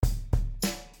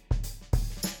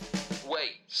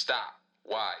Wait, stop.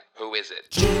 Why? Who is it?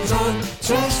 Jeans on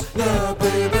toast, now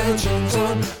baby, jeans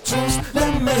on toast.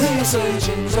 Let me hear you say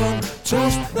jeans on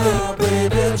toast, now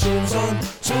baby, jeans on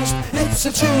toast. It's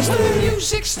a Tuesday. When the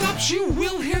music stops, you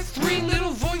will hear three little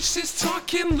voices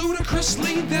talking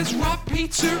ludicrously. There's Rob,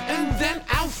 Peter, and then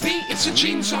Alfie. It's a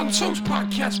Jeans on Toast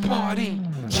podcast party.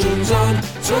 Jeans on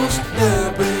toast,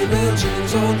 now baby,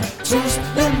 jeans on toast.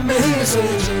 Let me hear you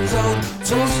say jeans on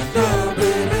toast, now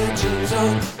baby, jeans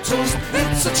on toast.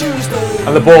 It's a Tuesday.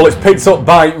 And the ball is picked up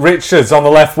by Richards on the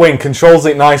left wing, controls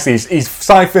it nicely. He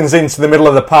siphons into the middle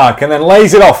of the park and then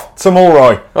lays it off to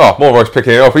Mulroy. Oh, Mulroy's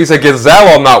picking it up. He's a gazelle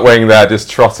on that wing there, just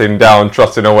trotting down,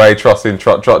 trotting away, trot,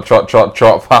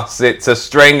 pass it to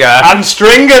Stringer. And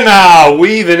Stringer now,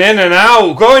 weaving in and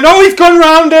out, going, oh, he's gone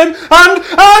round him, and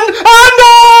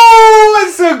oh,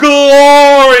 it's a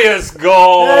glorious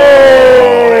goal.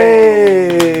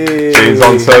 Hey! Jeans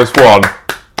on Toast 1.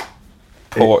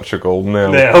 Portugal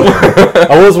 0.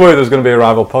 I was worried there was going to be a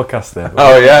rival podcast there.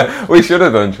 Oh yeah, we should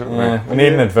have done, shouldn't we? Yeah, we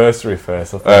need an adversary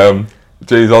first, I think.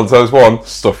 Jeans on Toast 1.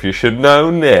 Stuff you should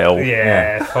know 0.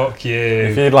 Yeah, fuck you.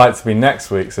 If you'd like to be next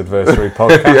week's adversary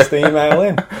podcast, email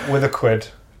in. With a quid.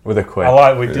 With a quid. I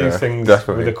like we do things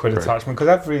definitely. with a quid attachment, because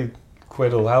every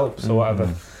quid will help, so whatever.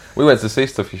 We went to see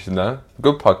Stuff You Should Know.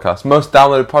 Good podcast. Most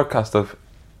downloaded podcast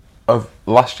of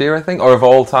last year, I think, or of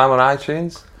all time on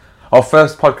iTunes. Our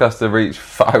first podcast to reach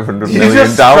 500 million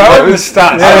just throw the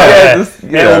downloads. stats.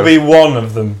 It'll be one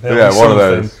of them. It'll be one something. of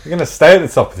those. You're going to stay at the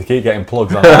top if you keep getting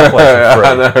plugs on our place for free.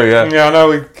 I know, yeah. Yeah, I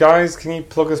know. Guys, can you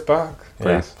plug us back?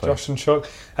 Please. Josh and Chuck.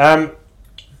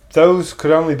 Those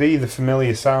could only be the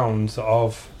familiar sounds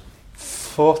of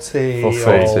footy.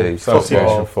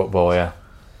 Association football, yeah.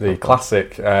 The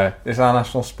classic, it's our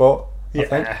national sport, I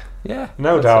think. Yeah.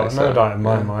 No doubt in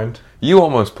my mind. You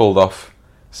almost pulled off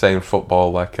saying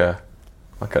football like a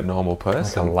normal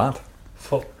person. Like a lad.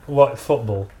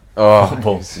 Football? Oh,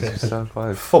 Football. it's so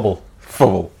close. Football.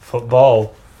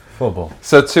 Football.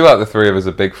 So 2 out of the 3 of us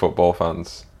are big football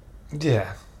fans.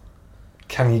 Yeah.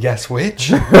 Can you guess which?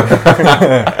 Yeah,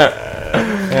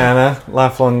 no,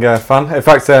 lifelong fan. In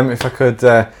fact, if I could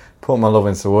put my love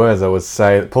into words, I would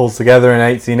say it pulled together in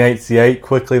 1888.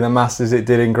 Quickly the masses it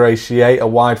did ingratiate, a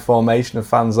wide formation of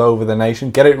fans over the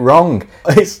nation. Get it wrong.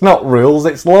 It's not rules,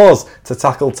 it's laws. To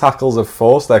tackle tackles of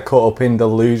force, they're caught up in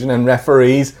delusion, and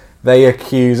referees, they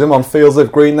accuse them. On fields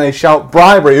of green, they shout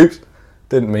bribery. Oops.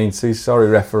 Didn't mean to, sorry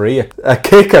referee. A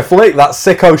kick, a flick, that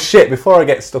sicko shit. Before I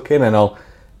get stuck in and all,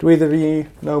 do either of you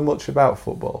know much about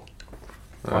football?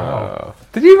 Wow.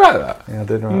 Did you write that? Yeah, I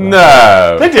did write No.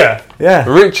 that. Did you? Yeah.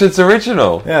 Richard's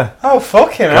originh. Yeah. Oh,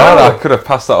 fucking God, hell. I could have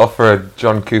passed that off for a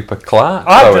John Cooper Clark.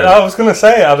 I was going to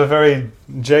say it had a very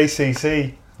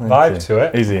JCC vibe to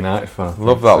it. He's a United fan.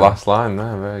 Love that last line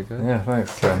there, very good. Yeah,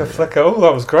 thanks. Flicker. Oh,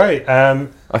 that was great. I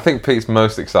think Pete's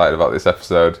most excited about this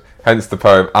episode, hence the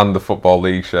poem and the Football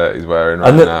League shirt he's wearing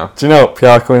now. Do you know,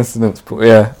 pure coincidence, but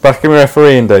yeah, back in my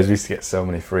refereeing days, we used to get so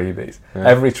many freebies. Yeah.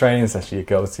 Every training session you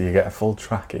go to, you get a full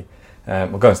trackie.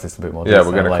 We'll go into this a bit more detail. Yeah,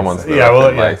 we're going to come on to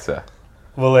that later.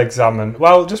 We'll examine.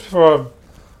 Well, just before I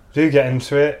do get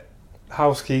into it,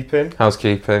 housekeeping.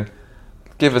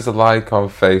 Give us a like on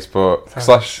Facebook,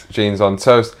 /Jeans on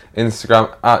Toast,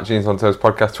 Instagram @Jeans on Toast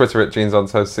Podcast, Twitter @Jeans on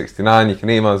Toast 69. You can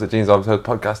email us at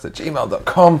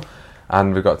jeansontoastpodcast@gmail.com.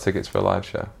 And we've got tickets for a live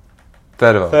show.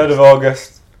 3rd of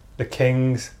August, the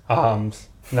King's Arms.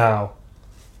 Now,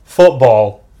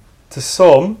 football. To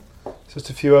some, it's just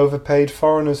a few overpaid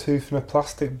foreigners hoofing a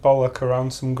plastic bollock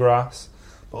around some grass.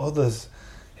 But others,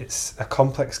 it's a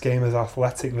complex game of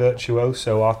athletic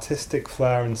virtuoso, artistic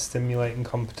flair and stimulating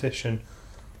competition.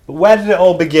 But where did it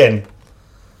all begin?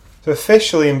 So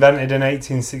officially invented in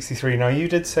 1863. Now, you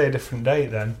did say a different date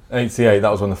then. 88,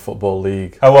 that was when the Football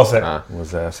League was it?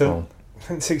 Was so, I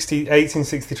think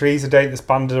 1863 is a date that's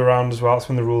banded around as well. That's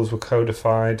when the rules were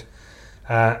codified.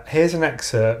 Here's an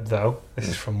excerpt, though. This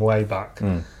is from way back.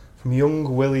 From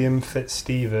young William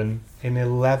Fitzstephen in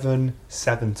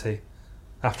 1170,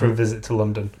 after a visit to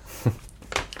London.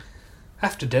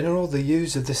 After dinner, all the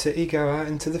youths of the city go out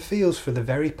into the fields for the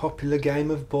very popular game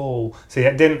of ball. See,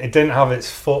 it didn't have its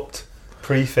foot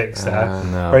prefix there.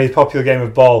 No. Very popular game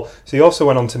of ball. So he also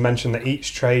went on to mention that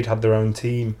each trade had their own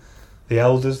team. The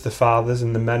elders, the fathers,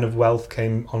 and the men of wealth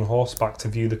came on horseback to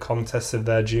view the contests of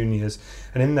their juniors,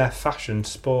 and in their fashion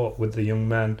sport with the young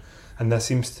men. And there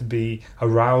seems to be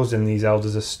aroused in these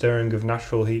elders a stirring of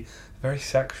natural heat. Very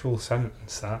sexual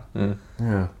sentence, that.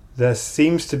 Yeah. There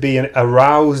seems to be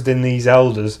aroused in these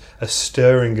elders a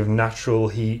stirring of natural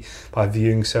heat by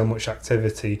viewing so much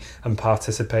activity and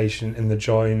participation in the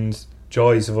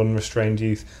joys of unrestrained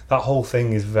youth. That whole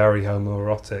thing is very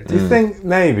homoerotic. Do you think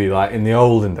maybe like in the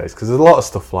olden days, because there's a lot of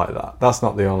stuff like that. That's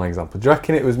not the only example. Do you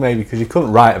reckon it was maybe because you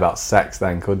couldn't write about sex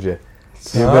then, could you?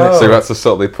 So you had to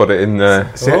subtly put it in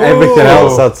there. So everything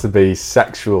else had to be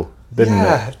sexual, didn't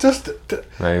it? Just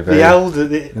Maybe.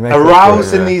 the make it aroused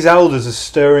clear, in these elders a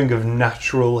stirring of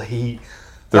natural heat.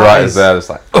 The That writers is- there, it's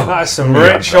like, That is some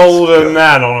rich older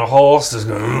man on a horse that's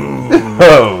going,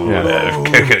 oh, Yeah.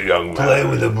 kick it, young man. play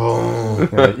with the ball.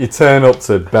 Yeah, you turn up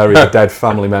to bury a dead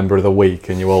family member of the week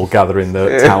and you all gather in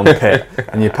the town pit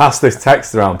and you pass this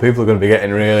text around, people are going to be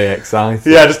getting really excited.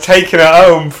 Yeah, just taking it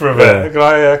home for a bit.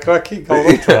 Yeah. Can I keep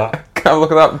going up to that? Can I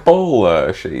look at that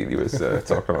ball sheet he was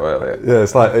talking about earlier? Yeah,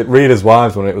 it's like Reader's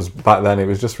Wives when it was back then, it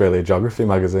was just really a geography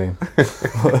magazine.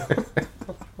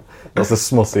 That's the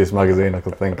smussiest magazine I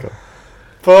could think of.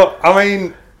 But, I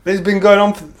mean, it's been going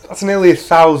on that's nearly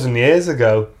 1,000 years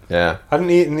ago. Yeah. I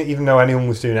didn't even know anyone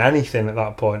was doing anything at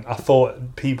that point. I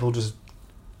thought people just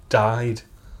died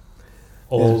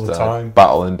all the time.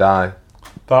 Battle and die.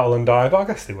 Battle and die, but I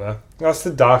guess they were. That's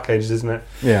the Dark Ages, isn't it?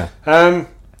 Yeah. But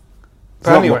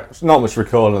anyway. It's not much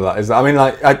recalling of that, is there? I mean,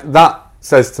 that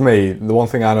says to me, the one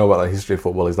thing I know about the history of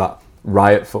football is that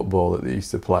riot football that they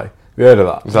used to play. Have you heard of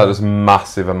that? Was that just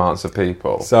massive amounts of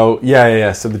people? So,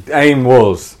 yeah. So the aim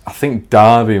was, I think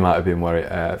Derby might have been where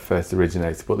it first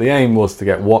originated, but the aim was to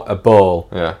get a ball,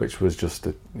 which was just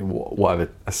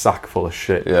a sack full of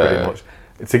shit, pretty much,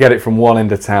 to get it from one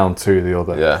end of town to the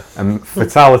other. Yeah. And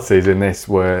fatalities in this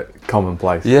were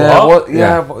commonplace. Yeah. What?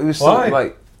 But it was something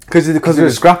like... Because it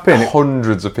was scrapping.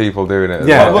 Hundreds of people doing it as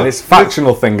Yeah, well. and it's a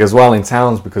factional thing as well in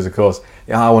towns because, of course,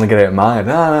 I want to get it at my end.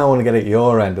 No, I want to get it at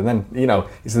your end. And then,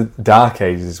 it's the Dark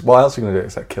Ages. What else are you going to do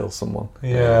except kill someone?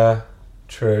 Yeah,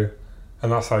 true.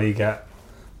 And that's how you get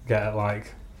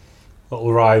like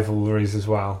little rivalries as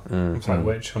well. It's like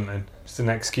witch hunting. It's an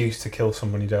excuse to kill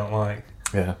someone you don't like.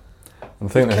 Yeah. I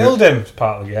think Killed him. It's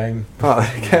part of the game.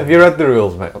 Have you read the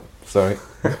rules, mate?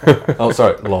 Oh,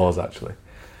 sorry. Laws, actually.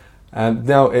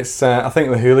 No, it's. I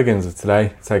think the hooligans of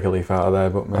today take a leaf out of there,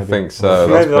 but maybe I think so.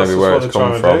 That's maybe where what it's they're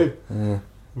come trying from. to do.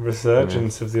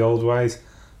 Resurgence of the old ways.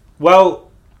 Well,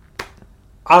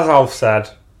 as Alf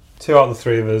said, 2 out of the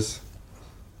 3 of us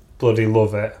bloody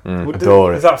love it.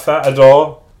 Adore it. Is that fair?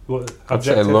 Adore? I'd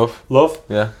say love. Love?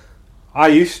 Yeah. I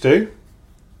used to.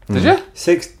 Did you?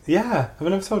 6. Yeah, have I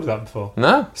never told you that before?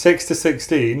 No. 6 to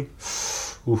 16.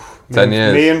 Oof, 10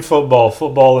 years. Me and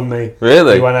football and me.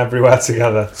 Really? We went everywhere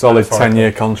together. solid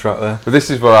 10-year contract there. But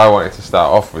this is where I wanted to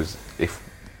start off, was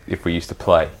if we used to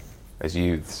play as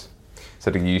youths. So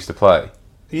did you used to play?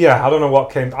 Yeah, I don't know what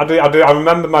came. I do. I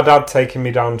remember my dad taking me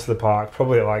down to the park,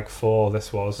 probably at like 4.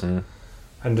 This was, and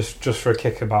just for a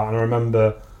kickabout. And I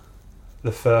remember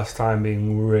the first time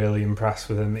being really impressed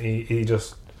with him. He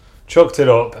just chucked it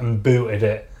up and booted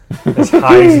it as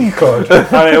high as he could,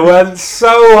 and it went so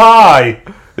high.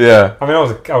 Yeah. I mean, I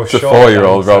was It's a short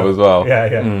 4-year-old then, Rob as well.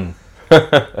 Yeah.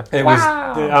 It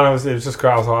was just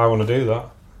great. I was like, I want to do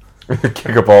that.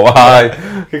 Kick a ball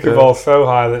high. Kick a ball so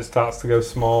high that it starts to go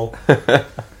small.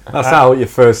 That's how you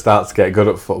first start to get good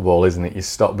at football, isn't it? You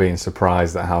stop being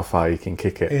surprised at how far you can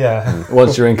kick it. Yeah.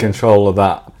 Once you're in control of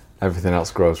that, everything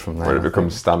else grows from there. Where it I think.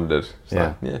 becomes standard. It's Yeah.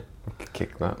 like, yeah, I could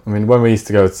kick that. I mean, when we used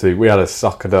to go we had a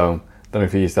soccer dome. Don't know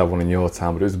if you used to have one in your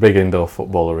town, but it was a big indoor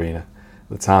football arena.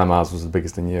 At the time, ours was the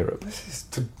biggest in Europe.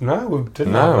 No, we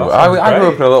didn't. No, have that. I grew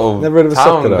up in a little Never heard of a town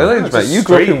soccer dome? village, It's a mate. You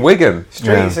grew up street. in Wigan.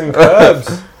 Streets Yeah. and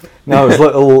curbs. No, it was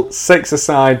little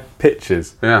 6-a-side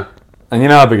pitches. Yeah. And you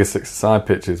know how big a 6-a-side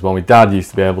pitch is? Well, my dad used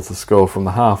to be able to score from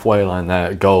the halfway line there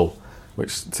at goal,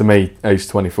 which to me, age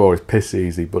 24, is piss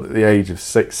easy. But at the age of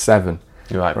 6, 7,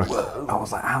 You're like, I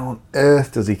was like, how on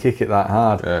earth does he kick it that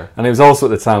hard? Yeah. And it was also at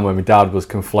the time when my dad was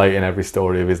conflating every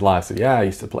story of his life. So, yeah, I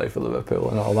used to play for Liverpool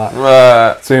and all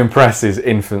that. To impress his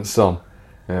infant son.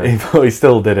 Yeah. He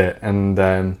still did it. And,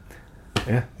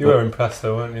 yeah. You were impressed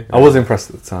though, weren't you? I was impressed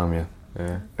at the time, yeah.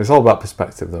 Yeah. It's all about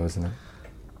perspective, though, isn't it?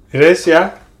 It is,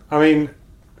 yeah. I mean,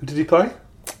 did he play?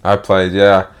 I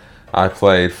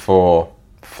played for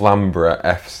Flamborough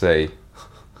FC.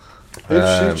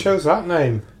 Who chose that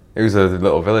name? It was a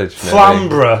little village. near me.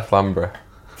 Flamborough. Flamborough.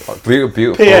 Oh,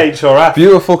 beautiful. PH or F?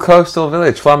 Beautiful coastal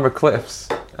village, Flamborough Cliffs.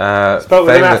 Spelled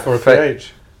with an F or a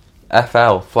PH?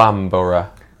 FL, Flamborough.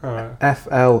 Alright.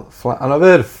 And I've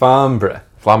heard of Farnborough.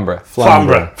 Flamborough.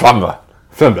 Flamborough.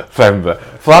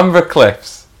 Flamborough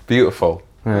Cliffs. Beautiful.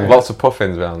 Yeah. Lots of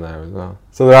puffins around there as well.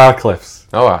 So there are cliffs.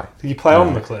 Alright. Did you play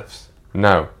on the cliffs?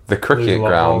 No. The There's cricket a lot of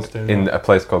ground balls doing in that. a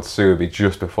place called Suaby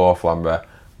just before Flamborough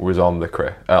was on the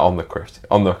cliffs.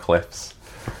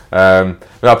 When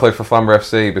I played for Flamborough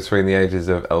FC between the ages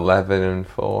of 11 and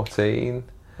 14.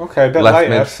 Okay, a bit left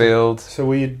later. midfield.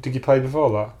 So did you play before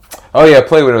that? Oh yeah, I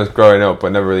played when I was growing up,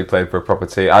 but never really played for a proper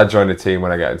team. I joined a team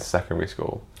when I got into secondary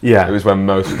school. Yeah. It was when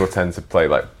most people tend to play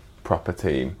like proper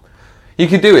team. You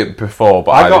could do it before,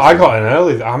 but I got in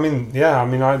early. I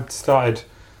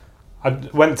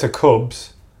went to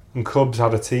Cubs, and Cubs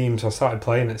had a team, so I started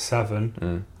playing at 7,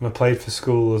 and I played for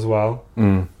school as well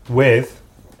with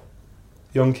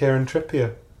young Kieran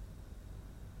Trippier.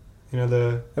 You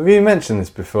know Have you mentioned this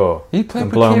before? You played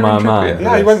with blown Kieran my mind. Trippier?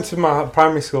 Yeah, he went to my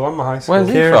primary school and my high school. Where's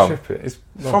he Kieran from? Trippier.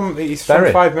 He's Derry.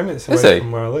 from 5 minutes Is away he?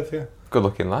 from where I live. Yeah, Good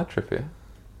looking lad, Trippier.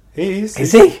 is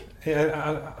he?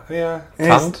 Yeah.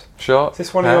 Tanned, short. Is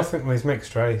this one hair? of your things with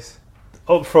mixed race?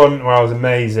 Up front, where I was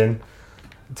amazing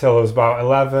until I was about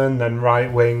 11, then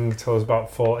right wing till I was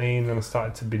about 14, and I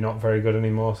started to be not very good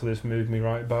anymore, so this moved me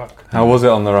right back. How was it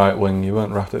on the right wing? You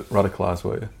weren't radicalised,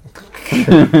 were you?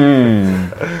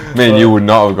 Me and you would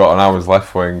not have got on. I was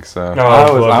left wing, so No, I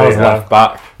was left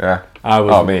back. yeah. I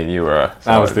was. Oh, me and you were.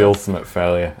 I was the ultimate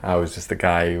failure. I was just the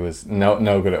guy who was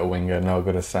no good at a winger, no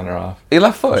good at centre half. He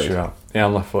left footed. Sure. Yeah,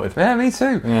 I'm left footed. Yeah, me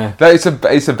too. Yeah. It's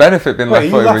a benefit being Wait, are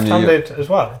you left footed when you. left-handed as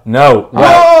well? No.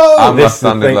 I'm this is the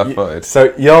left-handed, thing. left-footed.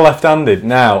 So you're left-handed.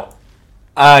 Now,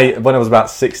 when I was about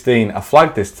 16, I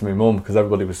flagged this to my mum because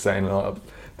everybody was saying, "Oh,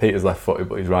 Peter's left-footed,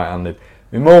 but he's right-handed."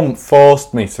 My mum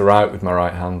forced me to write with my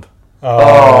right hand.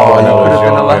 Oh, I know, you would have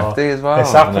been a sure. lefty as well.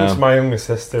 This happened no. to my younger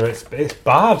sister. It's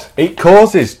bad. It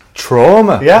causes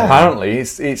trauma. Yeah. Apparently,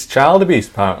 it's child abuse.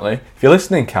 Apparently, if you're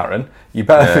listening, Karen, you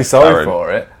better Yeah, be sorry Karen.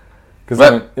 for it because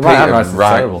Peter's my handwriting's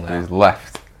terrible now. He's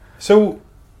left. So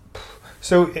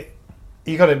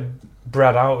you got it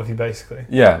bred out of you, basically.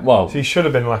 Yeah. Well, So you should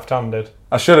have been left-handed.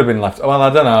 I should have been left. Well,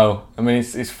 I don't know. I mean,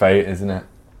 it's fate, isn't it?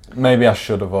 Maybe I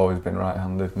should have always been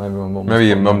right-handed. Maybe my mum. Maybe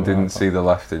your mum didn't see the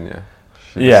left in you.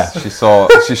 Yeah. She saw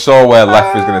where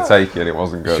left was going to take you, and it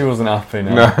wasn't good. She wasn't happy.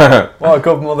 No. No. What a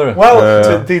good mother.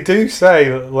 Well, they do say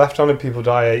that left-handed people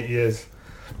die 8 years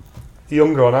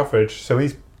younger on average, so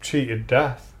he's cheated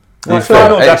death. He's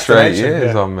Final got extra 8 destination,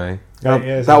 years yeah. on me. 8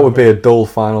 years that on would me. be a dull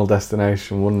final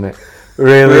destination, wouldn't it?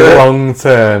 Really long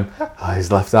term. Oh,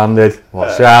 he's left-handed.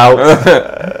 Watch out.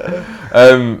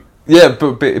 Yeah,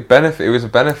 but it was a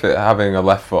benefit having a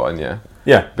left foot on you,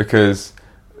 Yeah. because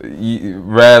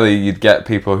rarely you'd get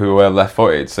people who were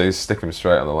left-footed, so you stick them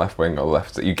straight on the left wing or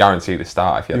left. You guarantee the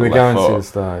start if you You had were a left guaranteed foot. to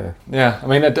start, yeah. I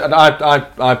mean,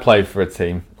 I played for a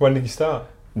team When did you start?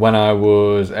 when I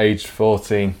was aged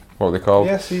 14. What were they called?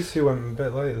 Yes, these two went a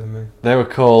bit later than me. They were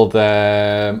called...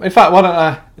 in fact, why don't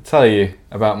I tell you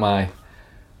about my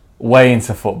way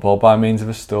into football by means of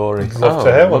a story. Love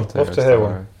to hear one. love Love to a hear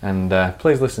story. one. And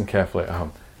please listen carefully at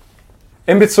home.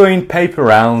 In between paper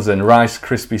rounds and Rice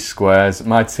Krispie squares,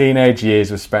 my teenage years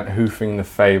were spent hoofing the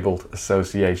fabled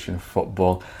Association of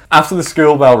Football. After the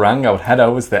school bell rang, I would head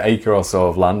over to the acre or so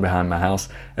of land behind my house,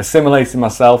 assimilating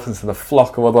myself into the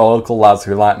flock of other local lads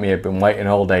who, like me, had been waiting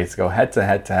all day to go head to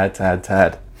head to head to head to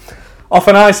head.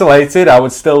 Often isolated, I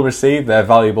would still receive their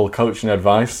valuable coaching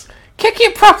advice. Kick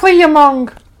it properly, you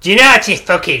mong. Do you know how to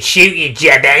fucking shoot, you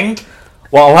jebang?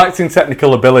 While I lacked in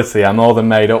technical ability, I more than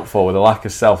made up for with a lack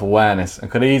of self-awareness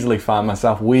and could easily find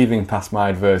myself weaving past my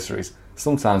adversaries,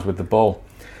 sometimes with the ball.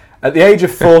 At the age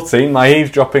of 14, my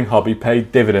eavesdropping hobby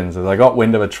paid dividends as I got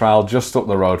wind of a trial just up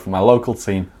the road from my local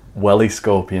team, Welly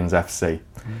Scorpions FC.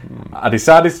 I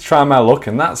decided to try my luck,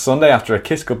 and that Sunday, after a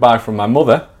kiss goodbye from my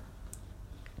mother...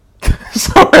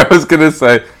 Sorry, I was going to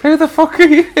say, who the fuck are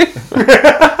you?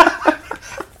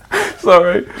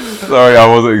 Sorry, I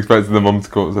wasn't expecting the mum to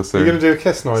come up so soon. You're going to do a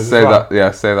kiss noise Say as well? that,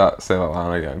 yeah, say that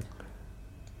line again.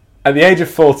 At the age of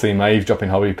 14, my eavesdropping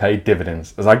hobby paid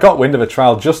dividends as I got wind of a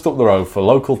trial just up the road for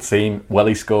local team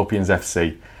Welly Scorpions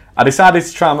FC. I decided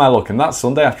to try my luck, and that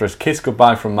Sunday, after a kiss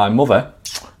goodbye from my mother...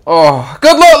 Oh,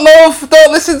 good luck, love!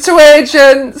 Don't listen to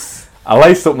agents! I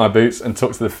laced up my boots and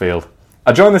took to the field.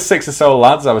 I joined the 6 or so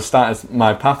lads I was starting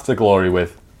my path to glory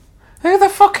with. Who the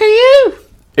fuck are you?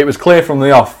 It was clear from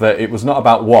the off that it was not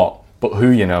about what, but who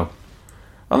you know.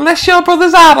 Unless your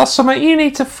brother's hard or something, you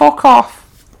need to fuck off.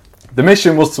 The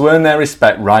mission was to earn their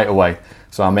respect right away,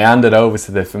 so I meandered over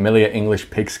to the familiar English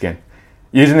pigskin.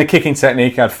 Using the kicking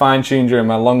technique I'd fine-tuned during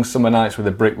my long summer nights with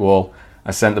a brick wall,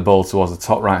 I sent the ball towards the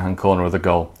top right-hand corner of the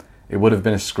goal. It would have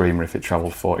been a screamer if it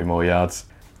travelled 40 more yards.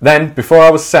 Then, before I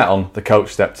was set on, the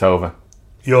coach stepped over.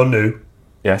 You're new.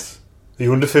 Yes. Are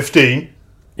you under 15?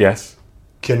 Yes.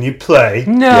 Can you play?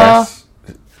 No. Yes.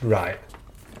 Right.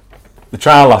 The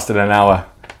trial lasted an hour.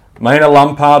 My inner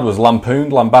Lampard was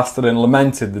lampooned, lambasted and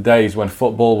lamented the days when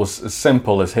football was as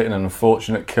simple as hitting an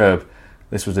unfortunate curb.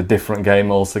 This was a different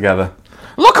game altogether.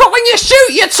 Look up when you shoot,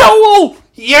 you tool!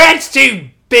 Your head's too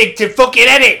big to fucking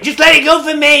edit. Just let it go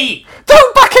for me.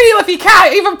 Don't backheel if you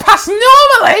can't even pass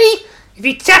normally. If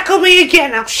you tackle me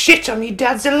again, I'll shit on your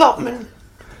dad's allotment.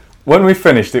 When we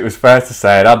finished, it was fair to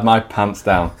say I'd had my pants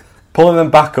down. Pulling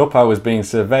them back up, I was being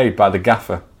surveyed by the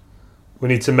gaffer. We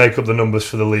need to make up the numbers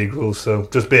for the league rules, so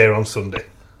just be here on Sunday.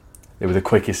 They were the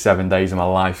quickest 7 days of my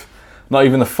life. Not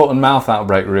even the foot and mouth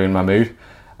outbreak ruined my mood.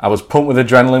 I was pumped with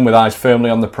adrenaline with eyes firmly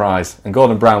on the prize, and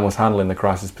Gordon Brown was handling the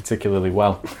crisis particularly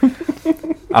well.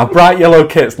 Our bright yellow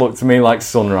kits looked to me like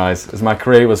sunrise as my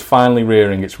career was finally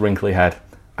rearing its wrinkly head.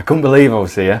 I couldn't believe I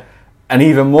was here, and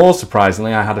even more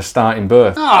surprisingly, I had a starting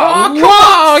berth. Oh, come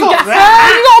on, Gaffer!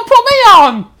 You gotta put me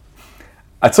on!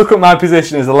 I took up my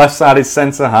position as a left-sided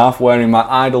centre half wearing my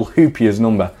idol Hoopier's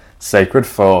number, Sacred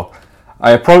 4.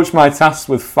 I approached my tasks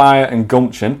with fire and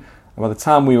gumption, and by the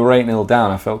time we were 8-0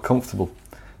 down, I felt comfortable.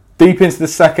 Deep into the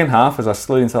second half, as I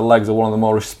slid into the legs of one of the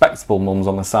more respectable mums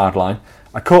on the sideline,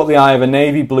 I caught the eye of a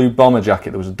navy blue bomber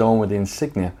jacket that was adorned with the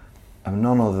insignia of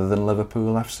none other than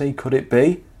Liverpool FC. Could it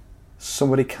be?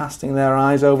 Somebody casting their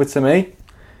eyes over to me?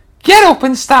 Get up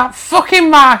and start fucking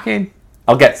marking.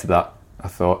 I'll get to that, I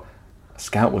thought. A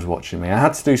scout was watching me. I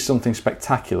had to do something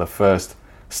spectacular first.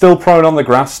 Still prone on the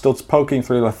grass, studs poking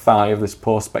through the thigh of this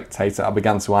poor spectator, I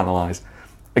began to analyse.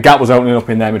 A gap was opening up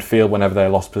in their midfield whenever they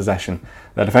lost possession.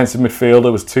 Their defensive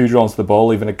midfielder was too drawn to the ball,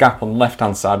 leaving a gap on the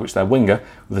left-hand side which their winger,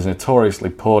 with his notoriously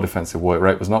poor defensive work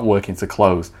rate, was not working to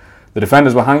close. The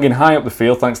defenders were hanging high up the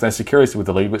field thanks to their security with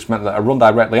the lead, which meant that a run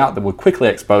directly at them would quickly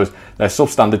expose their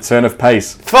substandard turn of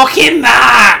pace. Fucking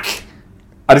mark!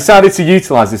 I decided to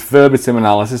utilise this verbatim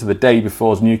analysis of the day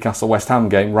before's Newcastle-West Ham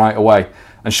game right away,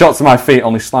 and shot to my feet,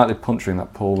 only slightly puncturing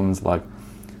that poor woman's leg.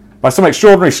 By some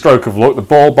extraordinary stroke of luck, the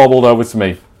ball bobbled over to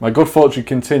me. My good fortune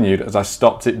continued as I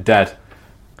stopped it dead.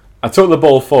 I took the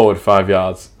ball forward 5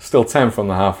 yards, still 10 from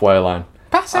the halfway line.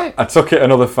 Pass it. I took it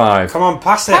another 5. Come on,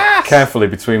 pass it. Pass. Carefully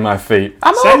between my feet.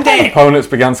 I'm Send open. it. Opponents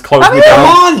began to close me Come down,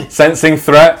 on. sensing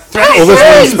threat. Threat Others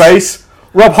were in is. space.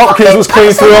 Rob Hopkins was clean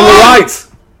pass through on the on. right.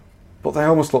 But they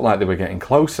almost looked like they were getting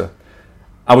closer.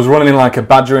 I was running like a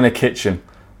badger in a kitchen.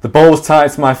 The ball was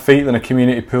tighter to my feet than a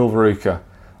community pool veruca.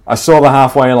 I saw the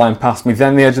halfway line past me,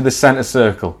 then the edge of the centre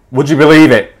circle. Would you believe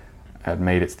it? I had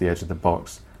made it to the edge of the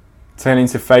box. Turning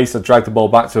to face, I dragged the ball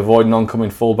back to avoid an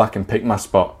oncoming fullback and picked my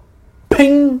spot.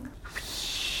 Ping!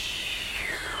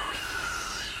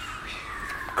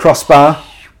 Crossbar.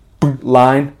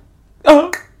 Line.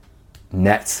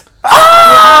 Net.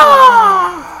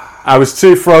 I was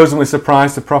too frozen with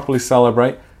surprise to properly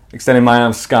celebrate, extending my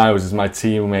arms skywards as my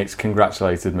teammates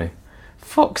congratulated me.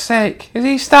 Fuck's sake. Is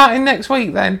he starting next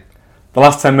week then? The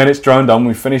last 10 minutes droned on.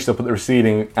 We finished up at the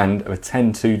receiving end of a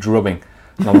 10-2 drubbing.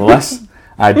 Nonetheless,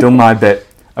 I had done my bit.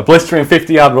 A blistering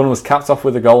 50-yard run was capped off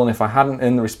with a goal, and if I hadn't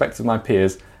earned the respect of my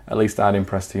peers, at least I'd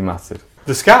impressed who mattered.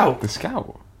 The scout. The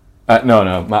scout?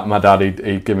 No. My dad,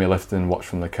 he'd give me a lift and watch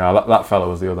from the car. That fella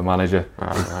was the other manager.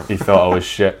 Right. He thought I was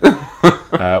shit. We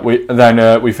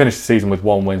finished the season with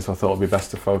 1 win, so I thought it'd be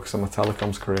best to focus on my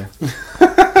telecoms career.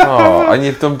 Oh, and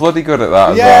you've done bloody good at that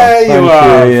as Yeah, well. you Thank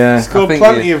are. you, yeah. Scored I think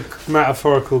plenty of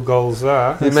metaphorical goals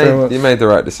there. You made the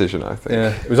right decision, I think. Yeah,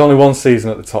 it was only 1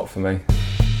 season at the top for me.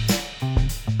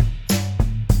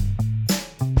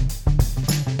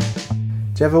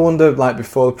 Do you ever wonder, like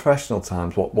before the professional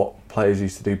times, what players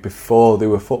used to do before they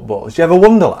were footballers? Do you ever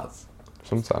wonder, lads?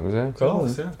 Sometimes, yeah. Of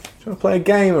course, yeah. Do you want to play a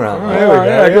game around that? here we go.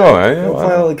 Yeah, go on, yeah. We'll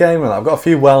play a little game around that. I've got a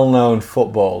few well-known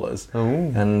footballers,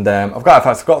 and I've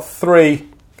got 3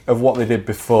 of what they did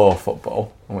before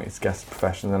football. I want you to guess the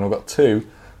profession. Then I've got 2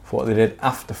 for what they did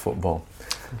after football.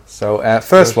 So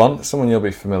first one, someone you'll be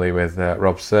familiar with,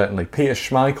 Rob, certainly. Peter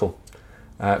Schmeichel.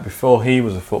 Before he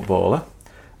was a footballer,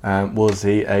 was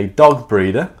he a dog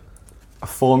breeder, a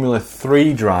Formula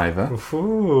 3 driver,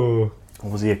 Ooh. or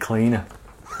was he a cleaner?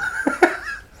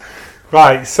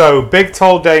 Right, so big,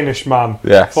 tall Danish man.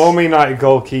 Yes. Former United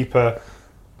goalkeeper.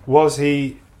 Was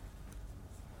he...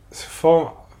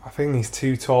 I think he's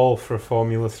too tall for a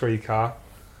Formula 3 car.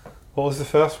 What was the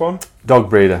first one? Dog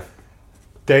breeder.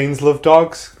 Danes love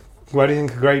dogs. Where do you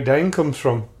think a Great Dane comes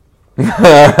from?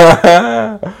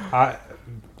 That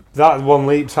one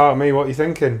leaps out at me. What are you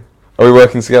thinking? Are we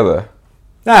working together?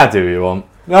 Do you want?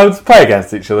 No, let's play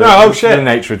against each other. No, It's shit. the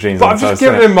nature of genes. But on I'm just toast,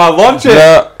 giving isn't it? him my logic.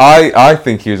 No, I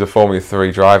think he was a Formula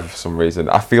 3 driver for some reason.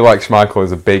 I feel like Schmeichel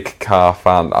is a big car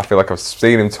fan. I feel like I've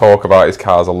seen him talk about his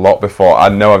cars a lot before. I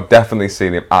know I've definitely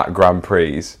seen him at Grand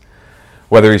Prix.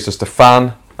 Whether he's just a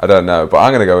fan, I don't know. But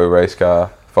I'm going to go with race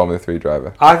car, Formula 3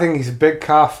 driver. I think he's a big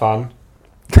car fan.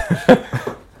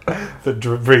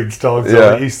 that breeds dogs.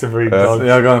 Yeah. Or used to breed Yeah. dogs. So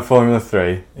you're going Formula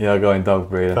 3, you're going dog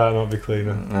breeder. Better not be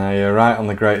cleaner. You're right on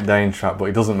the Great Dane track, but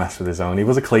he doesn't mess with his own. He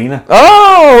was a cleaner.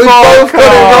 Oh, we both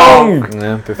got it wrong.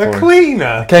 Yeah, before A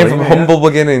cleaner? Came from Cleaner, humble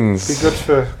beginnings. Be good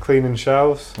for cleaning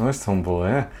shelves. Most humble,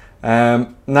 yeah.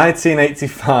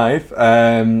 1985,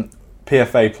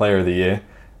 PFA Player of the Year,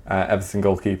 Everton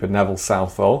goalkeeper Neville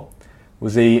Southall.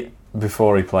 Was he,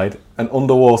 before he played, an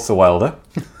underwater welder,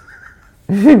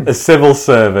 a civil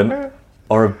servant,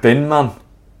 or a bin man?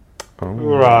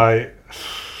 Right.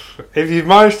 If you've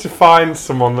managed to find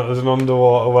someone that was an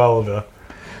underwater welder,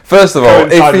 First of all,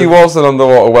 if Coincided. he was an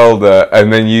underwater welder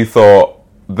and then you thought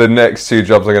the next two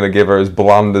jobs I'm going to give her is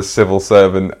bland as civil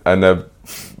servant and a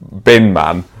bin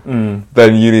man,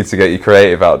 then you need to get your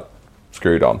creative out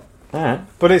screwed on. Alright.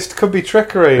 but it could be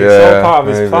trickery. It's Yeah, all part of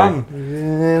his maybe.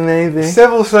 plan. Maybe.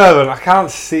 Civil servant. I can't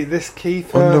see this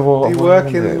keeper. Underwater He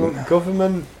working welder. in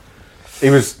government. He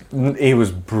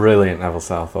was brilliant, Neville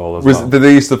Southall, as Was, well. did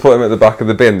they used to put him at the back of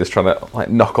the bin just trying to like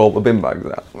knock all the bin bags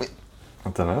out? I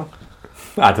don't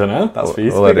know. That's for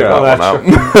you We'll to figure edit out. that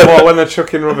one out. What, when they're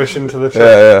chucking rubbish into the truck?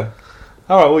 Yeah.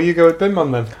 Alright, well, you go with bin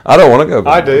man then. I don't want to go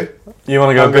bin I man. do. You want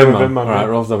to go I'm bin going man? with bin man, Alright, yeah.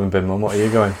 Rob's having bin man. What are you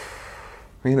going?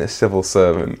 Being a civil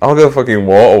servant. I'll go fucking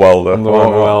water welder. Underwater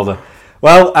Why not? welder.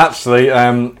 Well, actually,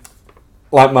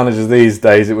 like managers these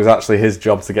days, it was actually his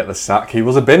job to get the sack. He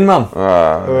was a bin man.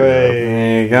 Ah,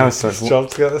 There you go. So it's It's job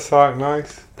to get the sack,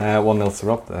 nice. 1-0 to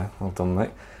Rob there. Well done,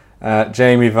 mate.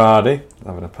 Jamie Vardy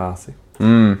having a party.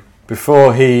 Mm.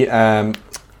 Before he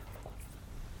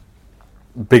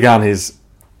began his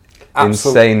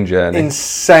Insane journey.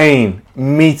 insane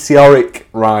meteoric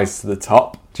rise to the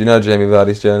top. Do you know Jamie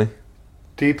Vardy's journey?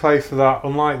 Do you play for that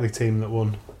unlikely team that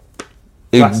won?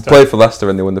 He Leicester. played for Leicester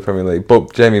and they won the Premier League.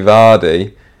 But Jamie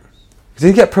Vardy, did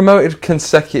he get promoted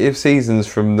consecutive seasons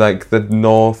from like the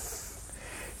North?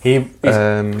 He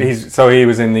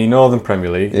was in the Northern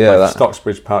Premier League, Yeah, like that.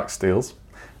 Stocksbridge Park Steels,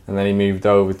 and then he moved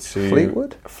over to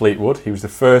Fleetwood? Fleetwood. He was the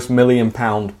first £1 million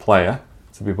player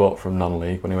to be bought from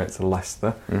non-league when he went to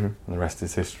Leicester, and the rest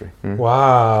is history.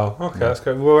 Wow. Okay, that's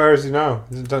good. Well, where is he now?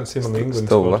 He don't see him on the England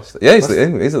Still squad. Leicester. Yeah,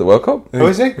 he's at the World Cup. Oh,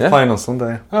 is he? Yeah. Playing on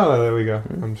Sunday. Oh, there we go.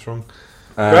 I'm just wrong.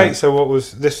 Great. So what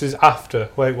was this? Is after?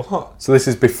 Wait, what? So this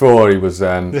is before he was.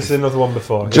 This is another one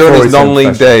before. During Before his he turned non-league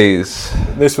professional.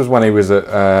 days. This was when he was at.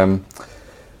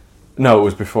 No, it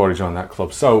was before he joined that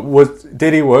club. So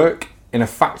did he work in a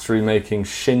factory making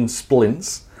shin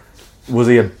splints? Was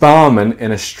he a barman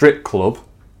in a strip club,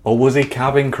 or was he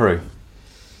cabin crew?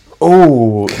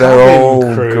 Oh, they're Cabin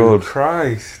all crew. good.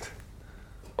 Christ.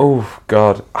 Oh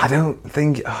God, I don't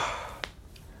think.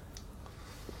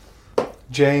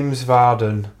 James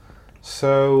Varden.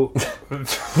 So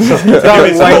that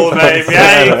is full name.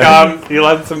 Yeah, you can. You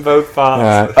lent them both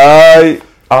parts.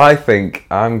 I think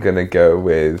I'm gonna go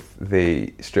with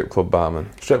the strip club barman.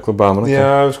 Strip club barman. Okay.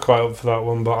 Yeah, I was quite up for that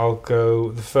one, but I'll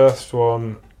go the first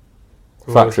one.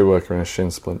 Factory worker in a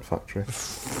shin splint factory.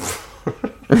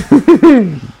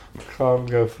 Can't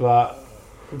go for that.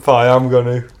 But I am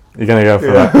gonna. You're going to go for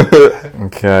that?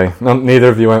 Okay. Neither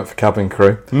of you went for cabin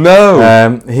crew.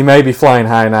 No, He may be flying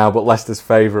high now, but Leicester's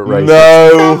favourite race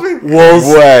no was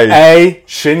way. a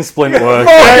shin splint worker.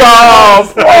 Fuck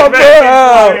off! What the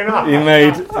hell? He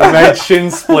made shin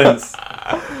splints.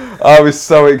 I was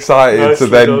so excited Nicely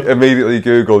to then done. immediately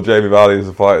Google Jamie Vardy as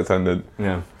a flight attendant.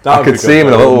 Yeah, I could see him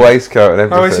in a little waistcoat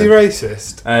and Oh, is he everything.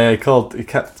 racist? He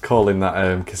kept calling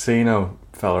that casino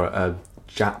fella a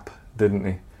Jap, didn't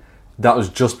he? That was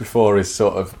just before his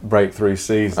sort of breakthrough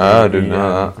season. Oh, I didn't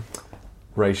know that.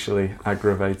 Racially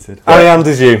aggravated. Ariane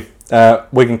Desu,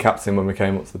 Wigan captain when we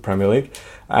came up to the Premier League.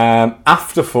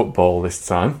 After football this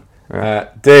time,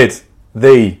 did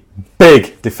the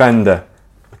big defender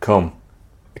become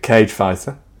a cage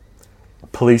fighter, a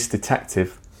police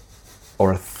detective,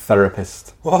 or a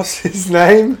therapist? What's his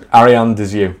name? Ariane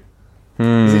Desu,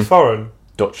 Is he foreign?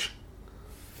 Dutch.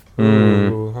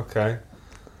 Ooh, okay.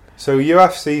 So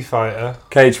UFC fighter.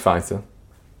 Cage fighter,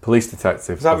 police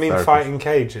detective. Does that or mean therapist. fighting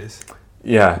cages?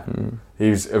 Yeah.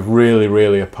 He's really,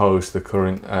 really opposed to the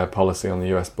current policy on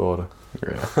the US border.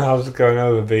 I was going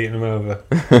over, beating him over,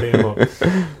 beating him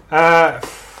up.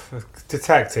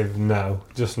 Detective, no,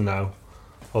 just no.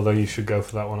 Although you should go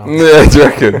for that one. Yeah, do you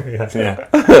reckon? Yeah.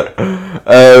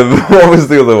 Yeah. What was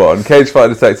the other one? Cage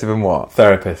fighter detective and what?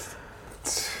 Therapist.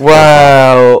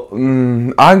 Well,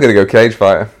 I'm going to go cage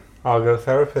fighter. I'll go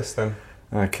therapist then.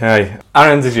 Okay.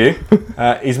 Ariane, did you?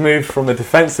 He's moved from a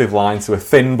defensive line to a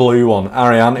thin blue one.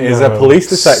 Ariane is a police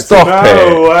detective. Stop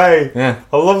No it. way. Yeah.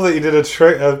 I love that you did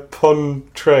a pun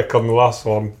trick on the last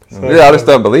one. So, Yeah, I just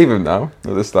don't believe him now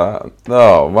at the start.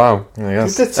 Oh, wow.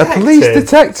 Yes. A police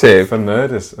detective? For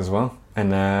murders as well in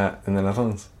the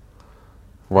Netherlands.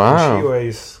 She Wow.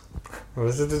 weighs.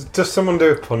 Does someone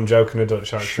do a pun joke in a Dutch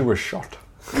She accent? was shot.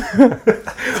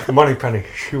 Money penny.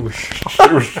 She was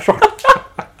shot.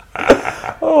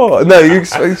 Oh, no, you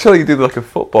surely you did like a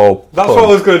football That's pun. what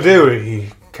I was going to do. He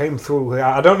came through.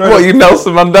 I don't know. What, you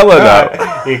Nelson Mandela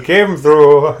now? He came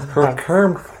through.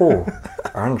 Came through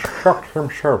and shot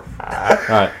himself.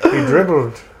 Right. He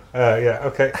dribbled. Yeah.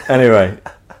 Okay. Anyway,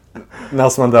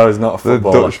 Nelson Mandela is not a The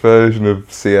footballer. Dutch version of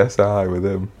CSI with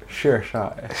him. Sure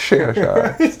shot. Sure.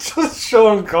 It's just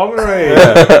Sean Connery.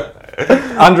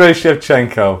 Andrei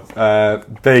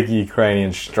Shevchenko, big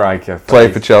Ukrainian striker.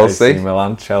 Played for Chelsea. AC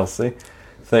Milan, Chelsea.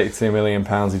 £32 million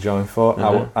he joined for.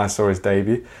 I saw his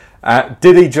debut.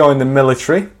 Did he join the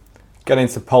military, get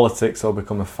into politics, or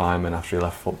become a fireman after he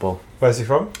left football? Where's he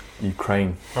from?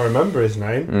 Ukraine. I remember his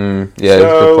name. Yeah, he was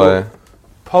a good player.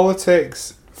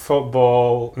 Politics,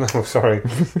 football. No, sorry.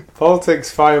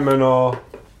 Politics, fireman, or.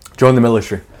 Joined the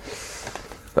military.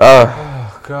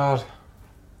 Oh, God.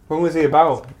 When was he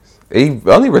about? He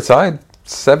only retired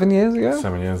 7 years ago.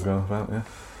 7 years ago, about,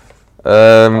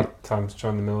 yeah. Time to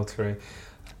join the military.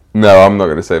 No, I'm not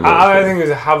going to say I military. think it was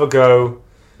a have a go.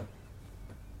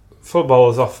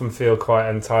 Footballers often feel quite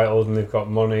entitled and they've got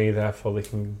money, therefore they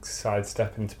can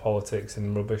sidestep into politics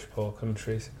in rubbish poor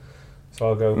countries. So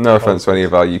I'll go. No offence to any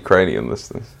of our Ukrainian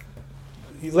listeners.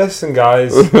 Listen,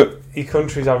 guys, your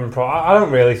country's having problems. I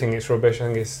don't really think it's rubbish. I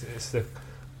think it's the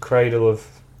cradle of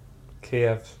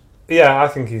Kiev. Yeah, I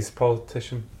think he's a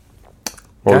politician.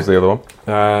 What was the other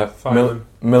one? Fireman.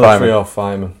 Military or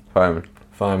fireman? Fireman.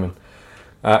 Fireman.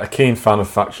 A keen fan of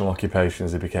factional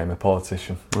occupations, he became a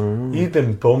politician. You've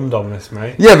been bummed on this,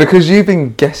 mate. Yeah, because you've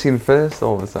been guessing first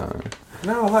all the time.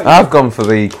 No, I like I've gone for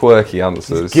the quirky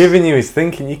answers. Giving you his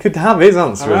thinking, you could have his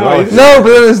answer I as know, well. he's- No, but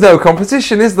then there's no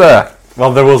competition, is there?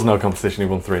 Well, there was no competition, he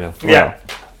won 3-0. Yeah.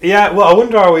 Yeah, well, I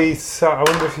wonder I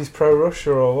wonder if he's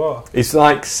pro-Russia or what. He's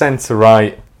like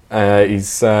centre-right.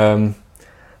 He's...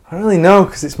 I don't really know,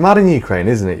 because it's mad in Ukraine,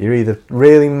 isn't it? You're either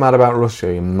really mad about Russia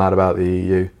or you're mad about the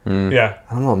EU. Yeah,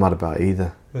 I'm not mad about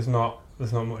either. there's not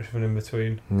much of an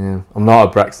in-between. Yeah, I'm not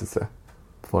a Brexiter,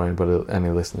 before any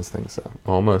listeners think so.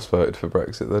 Almost voted for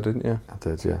Brexit though, didn't you? I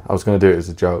did, yeah. I was going to do it as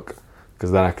a joke,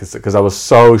 because I was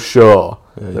so sure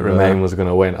that you Remain were. was going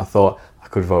to win. I thought I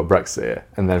could vote Brexit here,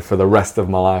 and then for the rest of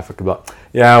my life I could be like,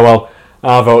 yeah, well,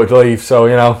 I voted Leave, so,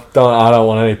 I don't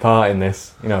want any part in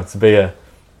this. To be a...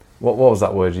 What was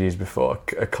that word you used before?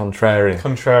 A contrarian.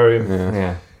 Contrarian.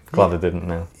 Yeah. Glad I didn't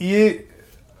now. I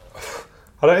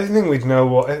don't even think we'd know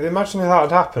what. Imagine if that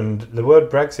had happened. The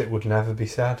word Brexit would never be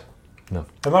said. No.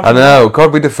 Imagine I know.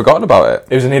 God, we'd have forgotten about it.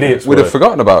 It was an idiot's We'd word. have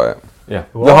forgotten about it. Yeah.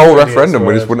 What The whole an idiot's referendum, we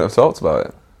word. just wouldn't have talked about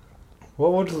it.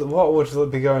 What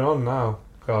would be going on now?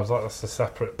 God, that's a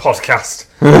separate podcast.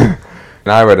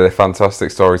 And I read a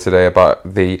fantastic story today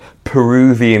about the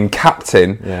Peruvian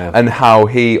captain and how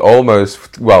he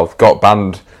almost, got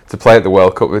banned to play at the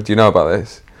World Cup. Do you know about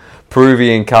this?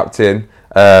 Peruvian captain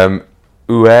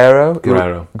Guerrero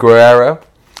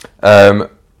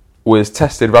was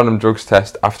tested, random drugs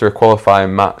test, after a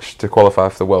qualifying match to qualify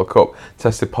for the World Cup,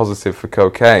 tested positive for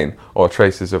cocaine or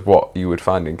traces of what you would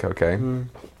find in cocaine.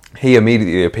 He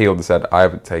immediately appealed and said, I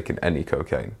haven't taken any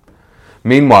cocaine.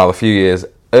 Meanwhile, a few years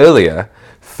earlier,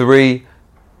 3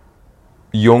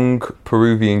 young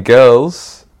Peruvian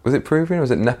girls, was it Peruvian or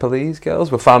was it Nepalese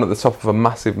girls, were found at the top of a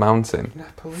massive mountain,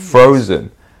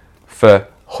 frozen for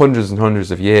hundreds and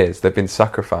hundreds of years. They've been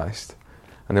sacrificed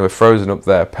and they were frozen up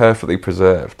there, perfectly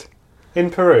preserved. In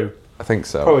Peru? I think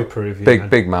so. Probably Peruvian.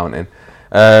 Big mountain.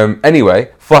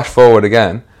 Anyway, flash forward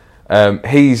again.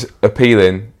 He's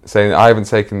appealing, saying, I haven't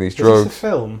taken these drugs. Is this a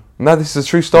film? No, this is a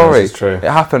true story. This is true. It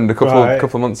happened a couple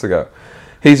of months ago.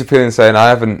 He's appealing, saying, I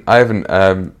haven't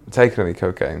taken any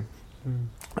cocaine.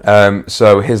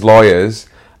 So his lawyers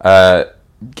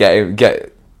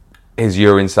get his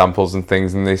urine samples and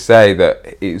things, and they say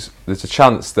that there's a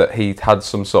chance that he had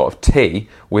some sort of tea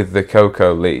with the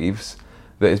cocoa leaves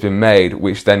that has been made,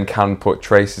 which then can put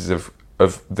traces of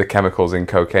the chemicals in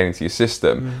cocaine into your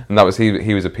system. And that was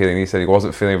he was appealing. He said he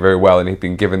wasn't feeling very well and he'd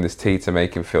been given this tea to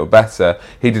make him feel better.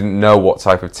 He didn't know what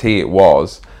type of tea it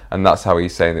was, and that's how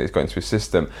he's saying that it's got into his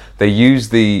system. They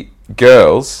used the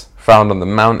girls found on the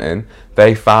mountain.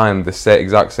 They found the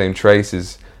exact same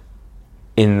traces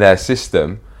in their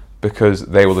system because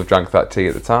they will have drank that tea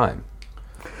at the time.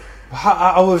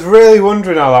 I was really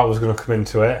wondering how that was going to come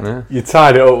into it. Yeah. You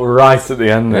tied it up right at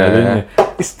the end there,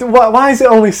 didn't you? Why is it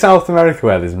only South America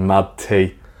where there's mad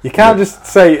tea? You can't just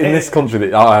say in this country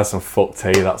that I had some fuck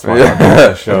tea, that's why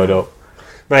I showed up.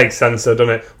 Makes sense though,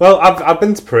 doesn't it? Well, I've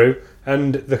been to Peru,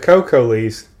 and the cocoa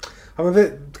leaves, I'm a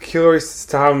bit curious as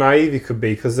to how naive you could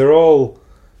be, because they're all,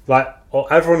 like,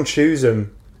 everyone chews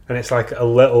them, and it's like a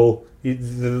little,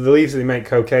 the leaves that they make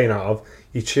cocaine out of,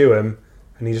 you chew them,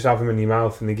 and you just have them in your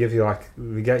mouth, and they get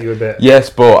you a bit. Yes,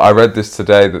 but I read this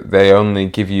today that they only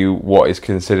give you what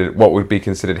would be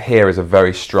considered here as a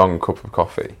very strong cup of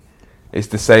coffee. It's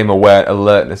the same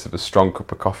alertness of a strong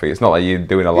cup of coffee. It's not like you're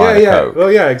doing a line of Coke.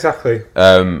 Well, yeah, exactly.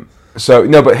 So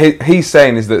no, but he's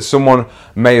saying is that someone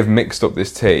may have mixed up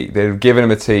this tea. They've given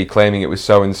him a tea claiming it was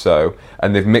so and so,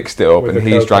 and they've mixed it up, and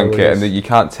he's drank it, and that you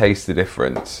can't taste the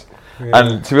difference. Yeah.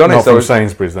 And to be honest, not from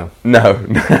Sainsbury's then. No.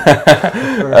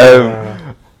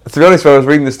 To be honest, when I was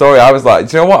reading the story, I was like,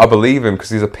 do you know what? I believe him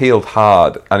because he's appealed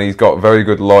hard and he's got very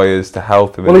good lawyers to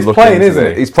help him. Well, he's playing,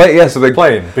 isn't he? He's playing, yeah. So they're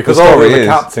playing because all of the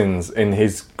captains in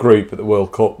his group at the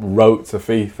World Cup wrote to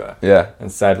FIFA,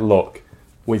 and said, "Look,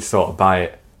 we sort of buy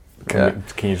it. Can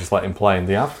you just let him play?" And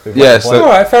they have. So all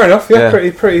right, fair enough. Yeah,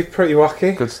 pretty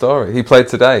wacky. Good story. He played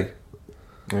today.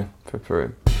 Yeah, for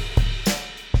Peru.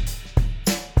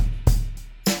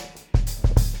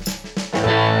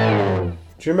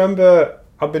 Do you remember?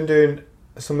 I've been doing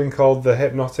something called the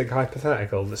hypnotic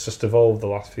hypothetical that's just evolved the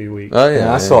last few weeks. Oh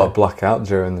yeah, I sort of black out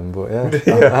during them, but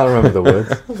I remember the words.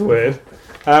 That's weird.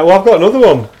 Well, I've got another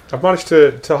one. I've managed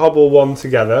to hobble one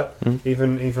together,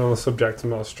 even on the subject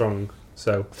I'm not strong.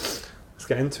 So let's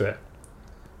get into it.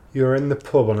 You're in the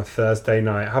pub on a Thursday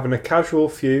night, having a casual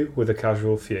few with a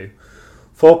casual few.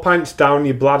 4 pints down,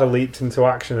 your bladder leaps into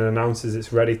action and announces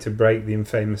it's ready to break the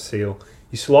infamous seal.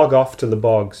 You slog off to the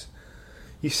bogs.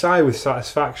 You sigh with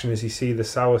satisfaction as you see the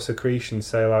sour secretion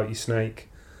sail out your snake.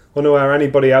 Unaware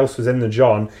anybody else was in the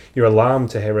john, you're alarmed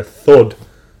to hear a thud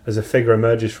as a figure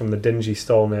emerges from the dingy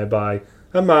stall nearby.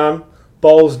 A man,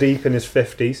 balls deep in his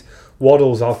 50s,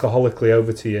 waddles alcoholically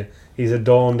over to you. He's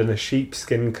adorned in a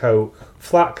sheepskin coat,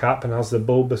 flat cap, and has the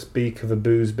bulbous beak of a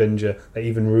booze binger that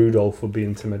even Rudolph would be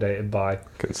intimidated by.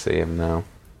 Can see him now.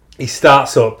 He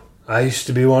starts up. I used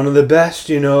to be one of the best,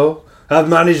 you know. I've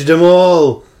managed them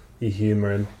all. You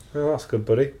humour him. Oh, that's good,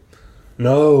 buddy.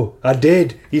 No, I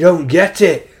did. You don't get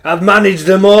it. I've managed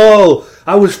them all.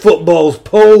 I was football's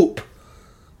pope.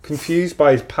 Confused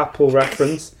by his papal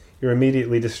reference, you're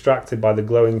immediately distracted by the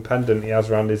glowing pendant he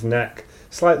has round his neck,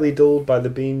 slightly dulled by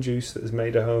the bean juice that has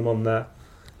made a home on there.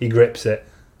 He grips it.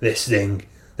 This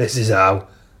is how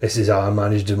I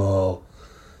managed them all.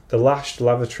 The lashed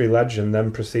lavatory legend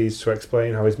then proceeds to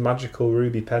explain how his magical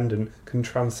ruby pendant can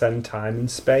transcend time and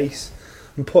space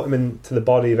and put him into the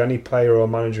body of any player or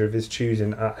manager of his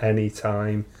choosing at any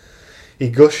time. He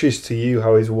gushes to you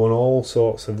how he's won all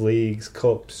sorts of leagues,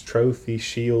 cups, trophies,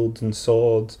 shields and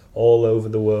swords all over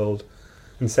the world,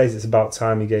 and says it's about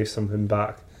time he gave something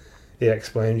back. He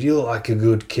explains, you look like a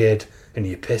good kid and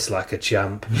you piss like a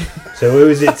champ. So who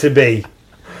is it to be?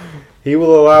 He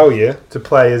will allow you to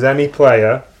play as any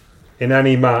player in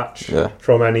any match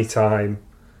from any time.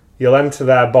 You'll enter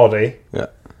their body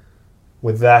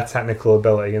with their technical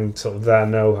ability and sort of their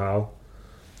know-how,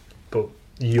 but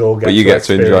you get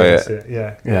to enjoy it.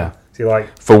 Yeah. So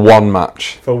like for one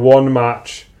match.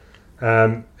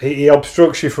 He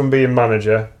obstructs you from being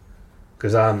manager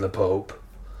because I'm the Pope.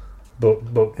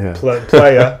 But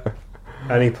player,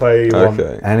 any player you want.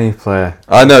 Any player.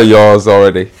 I know yours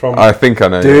already. I think I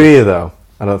know. Do you though?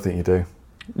 I don't think you do.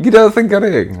 You don't think I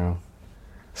do? No.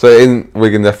 So in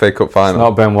Wigan the FA Cup final. It's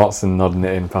not Ben Watson nodding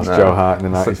it in past Joe Hart in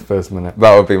the 91st minute.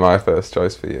 That would be my first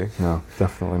choice for you. No,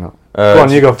 definitely not. Go on,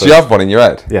 you go first. Do you have one in your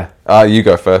head? Yeah. You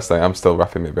go first then. I'm still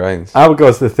wrapping my brains. I would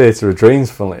go to the Theatre of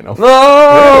Dreams, funnily enough.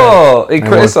 No! He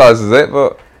criticises it,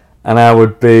 but... And I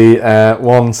would be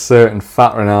one certain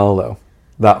Fat Ronaldo,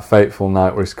 that fateful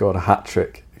night where he scored a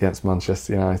hat-trick against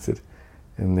Manchester United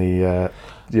in the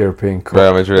European Cup.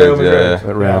 Real Madrid.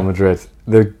 At Real Madrid.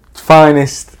 The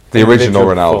finest... The original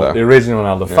Ronaldo. The original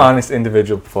Ronaldo. Finest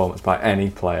individual performance by any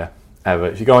player ever.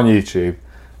 If you go on YouTube,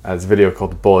 there's a video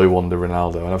called The Boy Wonder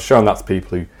Ronaldo, and I've shown that to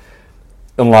people who,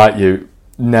 unlike you,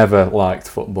 never liked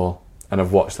football and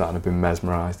have watched that and have been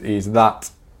mesmerised. He's that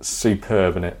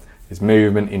superb in it. His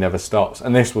movement, he never stops.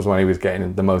 And this was when he was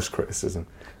getting the most criticism.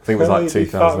 I think it was like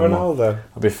 2001.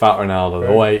 I'd be Fat Ronaldo.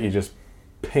 The way he just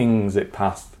pings it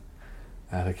past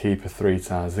the keeper 3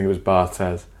 times. I think it was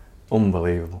Barthez.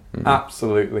 Unbelievable.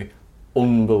 Absolutely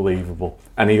unbelievable.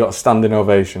 And he got a standing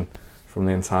ovation from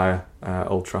the entire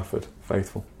Old Trafford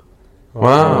faithful.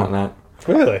 Wow.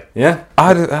 Really? Yeah.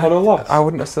 On a loss? I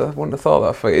wouldn't have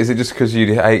thought that. Is it just because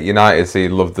you hate United, so you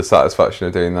love the satisfaction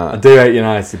of doing I that? do hate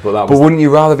United, but But wouldn't you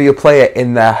rather be a player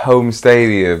in their home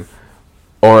stadium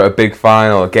or at a big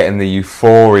final, getting the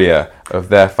euphoria of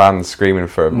their fans screaming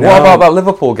for them? No. What about that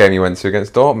Liverpool game you went to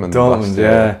against Dortmund? last Dortmund, year?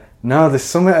 yeah. No, there's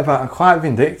something about quite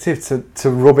vindictive to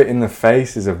rub it in the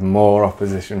faces of more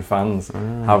opposition fans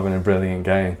having a brilliant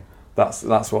game. That's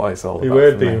what it's all about. Be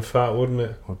weird for me. being fat, wouldn't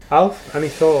it? Alf, any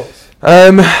thoughts?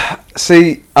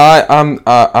 See, I'm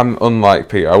unlike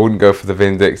Peter. I wouldn't go for the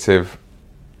vindictive,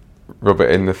 rub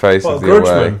it in the face What, of the away.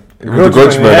 grudgeman? With the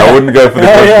grudgeman, yeah. I wouldn't go for the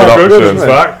grudgeman option.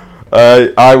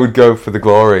 Back. I would go for the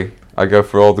glory. I go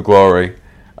for all the glory.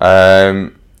 I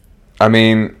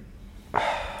mean,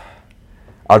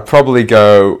 I'd probably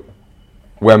go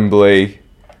Wembley.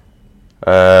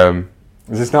 Is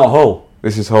this not Hull?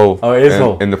 This is Hull. Oh, it is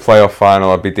Hull. In the playoff final,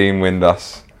 I'd be Dean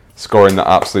Windass scoring that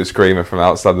absolute screamer from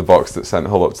outside the box that sent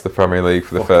Hull up to the Premier League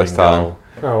for the first time. Goal.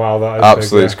 Oh wow, that is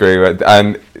Absolute big, screamer,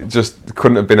 and just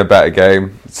couldn't have been a better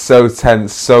game. So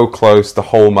tense, so close the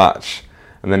whole match,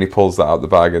 and then he pulls that out the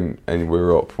bag, and we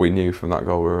were up. We knew from that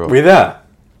goal we were up. Were you there?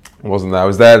 I wasn't there. I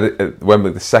was there at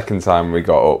Wembley the second time we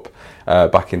got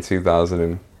up, back in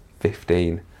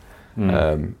 2015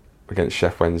 against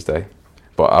Sheff Wednesday.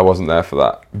 But I wasn't there for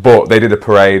that. But they did a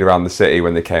parade around the city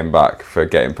when they came back for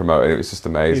getting promoted. It was just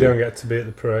You amazing. don't get to be at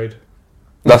the parade.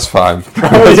 That's fine.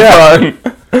 That's fine.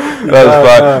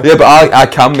 That's fine. Yeah, but I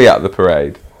can be at the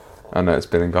parade. I know it's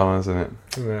been and gone, hasn't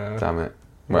it? No, Damn it.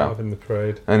 not Well, having the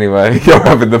parade. anyway, you're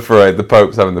having the parade. The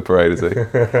Pope's having the parade, is he?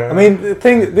 I mean, the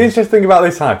interesting thing about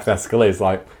this hypothetical is,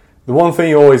 like, the one thing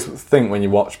you always think when you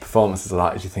watch performances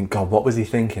like that is you think, God, what was he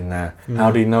thinking there?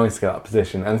 How did he know to get that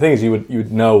position? And the thing is, you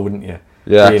would know, wouldn't you?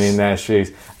 Yes. Being in their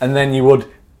shoes. And then you would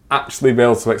actually be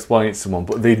able to explain it to someone,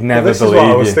 but they'd never This believe is what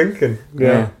you. I was thinking.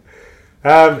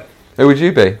 Yeah. Who would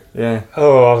you be? Yeah.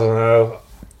 Oh, I don't know.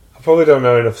 I probably don't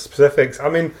know enough specifics. I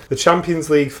mean, the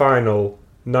Champions League final,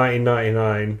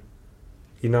 1999,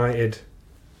 United.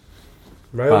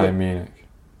 Bayern Munich.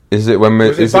 Is it when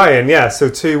Was it Bayern? Yeah, so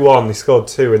 2-1. They scored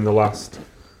 2 in the last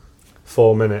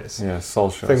 4 minutes. Yeah,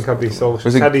 Solskjaer. I think I'd be Solskjaer.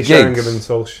 Was it Teddy Giggs? Sheringham and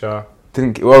Solskjaer.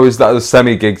 Was that the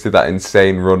semi-gigs did that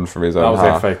insane run from his That own was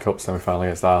half? the FA Cup semi-final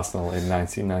against Arsenal in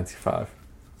 1995.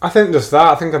 I think just that.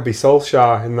 I think I'd be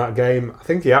Solskjaer in that game. I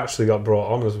think he actually got brought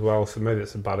on as well, so maybe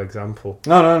it's a bad example.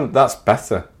 No, that's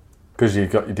better. Because you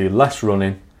do less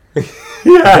running. Yeah,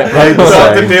 Get paid the so I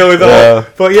have to same. deal with all.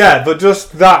 But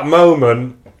just that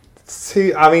moment.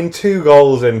 2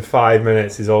 goals in 5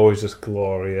 minutes is always just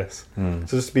glorious. So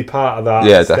just to be part of that,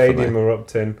 Yeah, stadium definitely.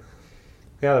 erupting.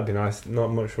 Yeah, that'd be nice. Not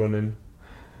much running.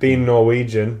 Being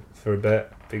Norwegian for a bit,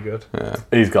 be good. Yeah.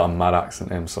 He's got a mad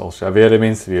accent, him, Solskjaer. Have you heard him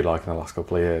interviewed like in the last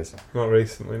couple of years? Not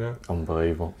recently, no.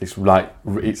 Unbelievable. It's like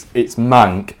it's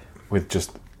Mank with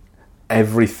just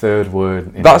every third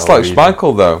word. In That's like Norwegian.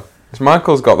 Schmeichel though.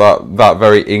 Schmeichel's got that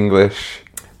very English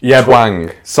twang.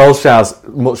 But Solskjaer's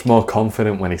much more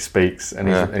confident when he speaks, and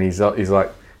Yeah. he's like,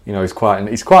 you know, he's quite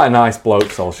a nice bloke,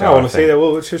 Solskjaer. I want to see think. that.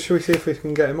 Well, should we see if we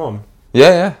can get him on?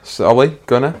 Yeah. So Ollie,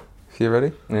 Gunnar, if you're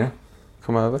ready, Yeah.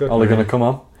 come over. Good. Ollie gonna come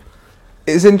on?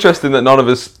 It's interesting that none of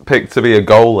us picked to be a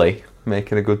goalie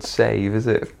making a good save, is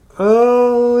it?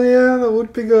 Oh, yeah, that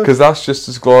would be good. Because that's just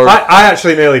as glorious. I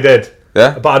actually nearly did.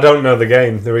 Yeah. But I don't know the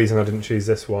game, the reason I didn't choose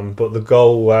this one. But the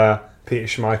goal where Peter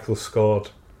Schmeichel scored.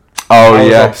 Oh I was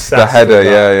yeah, obsessed the header. with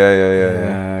that.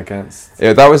 Yeah. Against.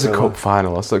 Yeah, that was a cup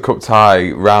final. That's a cup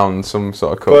tie round some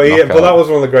sort of cup. But knockout. that was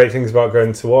one of the great things about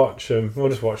going to watch him. Well,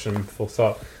 just watching him full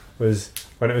stop. Was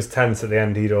when it was tense at the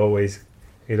end, he'd always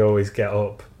get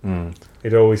up.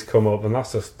 He'd always come up, and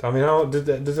that's just. I mean,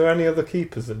 is there any other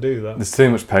keepers that do that? There's too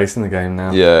much pace in the game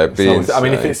now. Yeah, it'd be So, I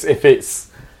mean, if it's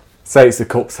say it's a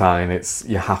cup tie and it's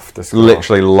you have to score.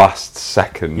 literally last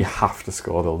second. You have to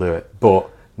score. They'll do it, but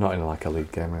not in like a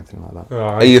league game or anything like that. Oh,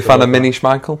 I Are you a used to fan love of that. Mini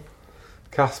Schmeichel?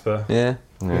 Casper? Yeah.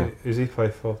 Yeah. Who's he play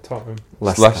for? Tottenham.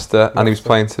 Leicester, and he was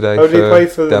playing today. Oh, did he for play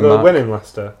for Denmark. the winning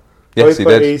Leicester? Yes, he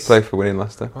did. He's- Play for winning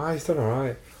Leicester. Oh, he's done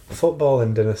alright.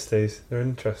 Footballing dynasties, they're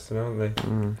interesting, aren't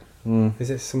they? Is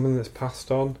it something that's passed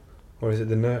on? Or is it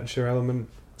the nurture element?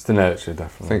 It's the nurture, I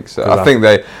definitely. think so. 'Cause I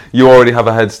think you already have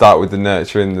a head start with the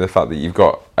nurturing, the fact that you've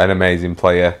got an amazing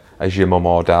player as your mum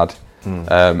or dad,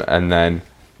 and then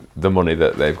the money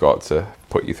that they've got to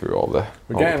put you through all the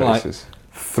getting, like, paces.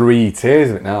 3 tiers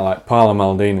of it now. Like Paolo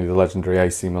Maldini, the legendary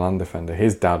AC Milan defender,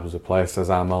 his dad was a player,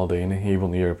 Cesar Maldini. He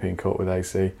won the European Cup with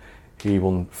AC. He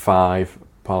won 5,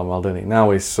 Paolo Maldini.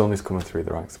 Now his son is coming through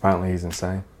the ranks. Apparently he's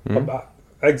insane.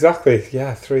 Exactly,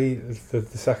 yeah, 3, the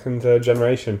second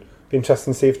generation. Be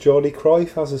interesting to see if Jordi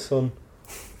Cruyff has a son.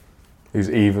 Who's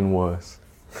even worse.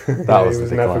 That was he the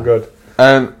was never decline.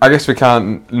 good. I guess we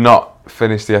can't not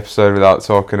finish the episode without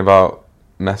talking about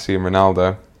Messi and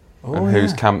Ronaldo and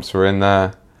whose camps were in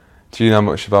there. Do you know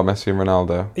much about Messi and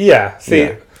Ronaldo? Yeah, see,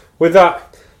 Yeah. with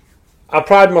that, I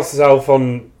pride myself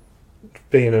on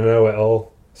being a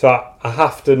know-it-all. So I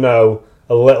have to know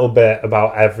a little bit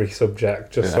about every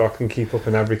subject just so I can keep up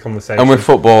in every conversation. And with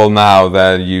football now,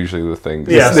 they're usually the things.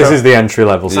 Yeah, This so- is the entry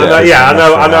level.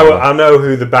 I know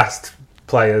who the best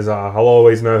players are. I'll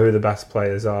always know who the best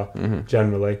players are,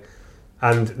 generally.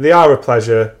 And they are a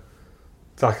pleasure.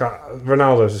 It's like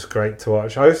Ronaldo's just great to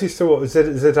watch. I always used to watch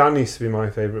Zidane used to be my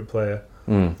favourite player.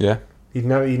 Yeah. He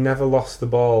never lost the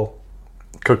ball.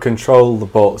 Could control the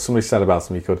ball. Somebody said about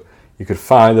him, you could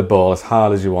fire the ball as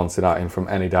hard as you wanted at him from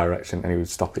any direction, and he would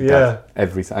stop it dead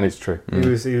every time. And it's true. He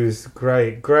was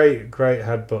great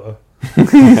headbutter.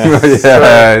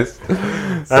 Yes.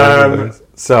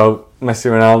 So Messi,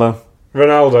 Ronaldo.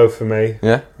 Ronaldo for me.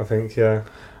 Yeah. I think, yeah.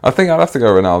 I think I'd have to go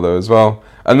Ronaldo as well.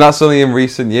 And that's only in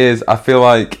recent years. I feel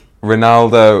like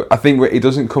Ronaldo, I think it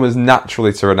doesn't come as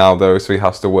naturally to Ronaldo, so he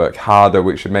has to work harder,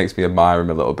 which makes me admire him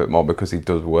a little bit more because he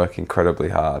does work incredibly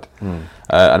hard. And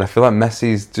I feel like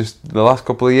Messi's just, the last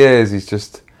couple of years, he's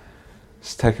just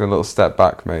taken a little step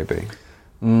back, maybe.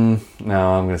 No,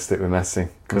 I'm going to stick with Messi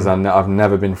because I've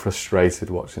never been frustrated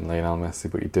watching Lionel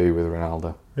Messi, but you do with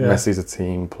Ronaldo. Yeah. Messi's a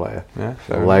team player. Yeah,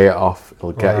 He'll lay it off.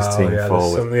 He'll get his team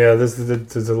forward.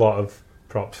 There's a lot of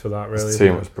props for that, really. There's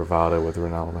too much bravado with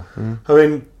Ronaldo. I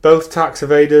mean, both tax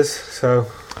evaders, so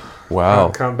Wow,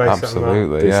 can't base it on that.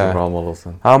 absolutely, Decent yeah. role models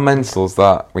then. How mental is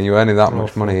that when you're earning that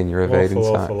much Awful. money and you're evading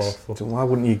Awful. tax? So why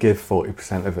wouldn't you give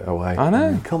 40% of it away? I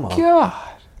know. Come on. God.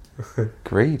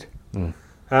 Greed.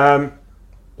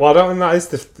 Well, I don't think that is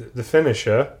the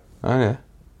finisher. Oh, yeah.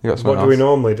 You got What something do we else?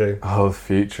 normally do? Oh, the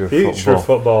future of Future football. of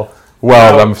football.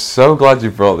 Well, Now- I'm so glad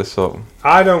you brought this up.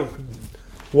 I don't.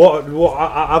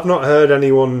 I've not heard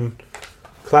anyone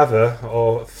clever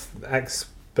or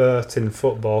expert in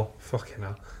football. Fucking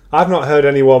hell. I've not heard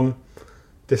anyone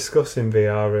discussing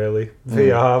VR really.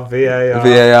 VAR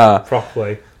VAR.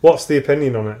 properly. What's the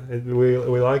opinion on it? Are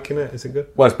we liking it? Is it good?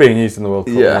 Well, it's being used in the World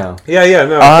Cup Yeah. now. Yeah,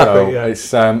 no. So yeah.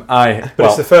 it's But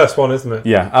it's the first one, isn't it?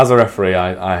 yeah. As a referee,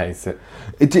 I hate it.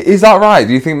 Is that right?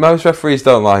 Do you think most referees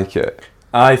don't like it?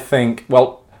 I think.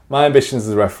 Well, my ambitions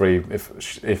as a referee,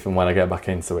 if and when I get back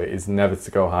into it, is never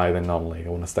to go higher than non-league. I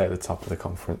want to stay at the top of the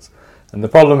conference. And the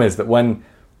problem is that when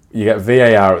you get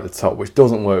VAR at the top, which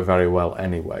doesn't work very well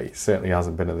anyway, it certainly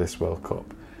hasn't been at this World Cup.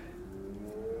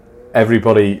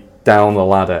 Everybody down the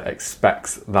ladder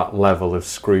expects that level of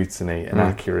scrutiny and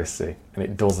accuracy, and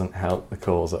it doesn't help the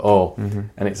cause at all.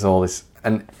 And it's all this.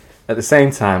 And at the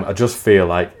same time, I just feel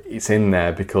like it's in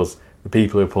there because the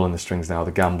people who are pulling the strings now are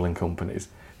the gambling companies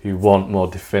who want more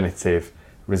definitive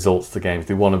results to games.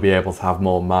 They want to be able to have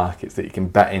more markets that you can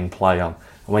bet in play on.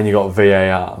 And when you got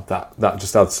VAR, that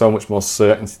just adds so much more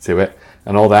certainty to it.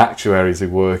 And all the actuaries who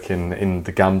work in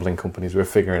the gambling companies who are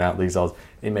figuring out these odds,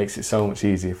 it makes it so much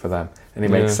easier for them. And it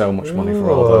makes so much money for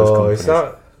all those companies. Is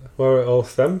that where it all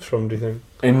stems from, do you think?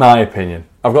 In my opinion.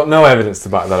 I've got no evidence to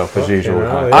back that up as usual. with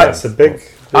my Yeah, it's a big...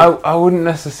 I wouldn't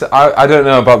necessarily. I don't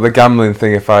know about the gambling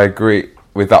thing. If I agree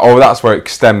with that, that's where it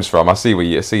stems from. I see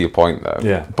your point though.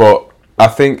 Yeah. But I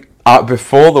think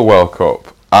before the World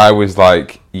Cup, I was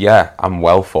like, yeah, I'm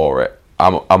well for it.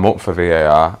 I'm up for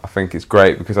VAR. I think it's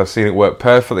great because I've seen it work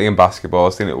perfectly in basketball.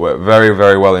 I've seen it work very,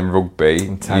 very well in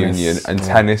rugby union and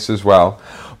tennis as well.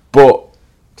 But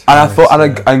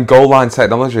and goal line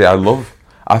technology, I love.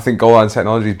 I think goal line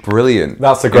technology is brilliant.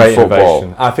 That's a great in football.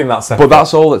 innovation. I think that's... But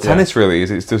that's all that tennis really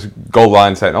is. It's just goal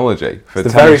line technology. For the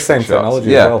tennis very same shots.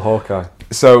 technology as well, Hawkeye.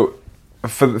 So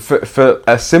for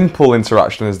a simple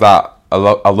interaction as that, I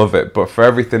love it. But for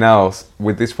everything else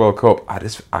with this World Cup, I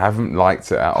haven't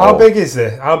liked it at all. How big is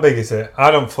it?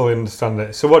 I don't fully understand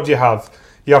it. So what do you have?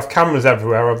 You have cameras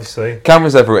everywhere, obviously.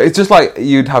 Cameras everywhere. It's just like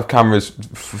you'd have cameras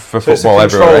for So it's a football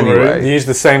everywhere control room. anyway. You use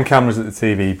the same cameras that the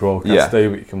TV broadcasts Yeah.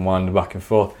 do, but you can wind them back and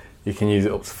forth. You can use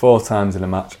it up to 4 times in a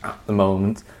match at the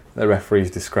moment, at the referee's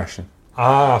discretion.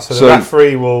 So the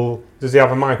referee will... Does he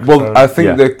have a microphone? Well, I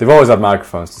think They've always had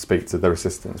microphones to speak to their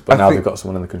assistants, but I now think- they've got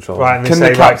someone in the control Right, room. and they can say,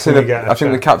 the captain? can we get a I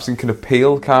think the check? captain can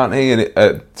appeal, can't he?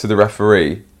 And to the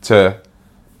referee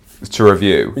to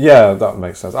review. Yeah, that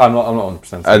makes sense. I'm not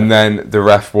 100%. And then the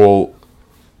ref will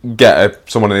get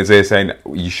someone in his ear saying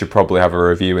you should probably have a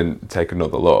review and take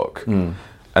another look.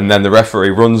 and then the referee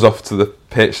runs off to the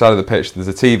side of the pitch. There's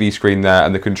a TV screen there,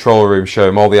 and the control room show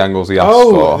him all the angles he asked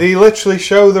for. They literally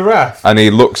show the ref. And he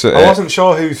looks at it. I wasn't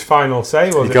sure whose final say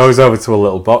was. He goes over to a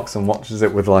little box and watches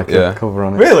it with like a cover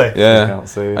on it. Really? Yeah. You can't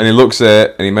see it. And he looks at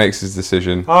it and he makes his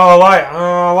decision. I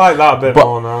like that a bit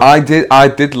more now. I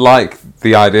did like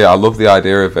the idea. I love the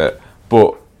idea of it.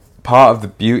 But part of the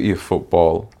beauty of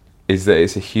football is that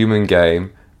it's a human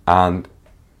game, and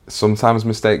sometimes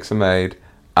mistakes are made,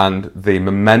 and the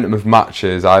momentum of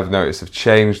matches, I've noticed, have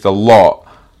changed a lot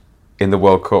in the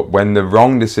World Cup when the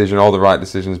wrong decision or the right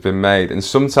decision has been made, and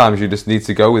sometimes you just need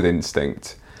to go with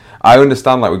instinct. I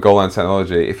understand, like with goal line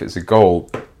technology, if it's a goal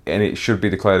and it should be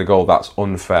declared a goal, that's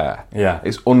unfair. Yeah.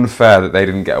 It's unfair that they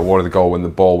didn't get awarded the goal when the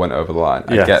ball went over the line.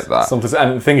 I get that. Sometimes,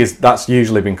 and the thing is, that's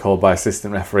usually been called by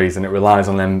assistant referees, and it relies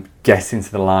on them getting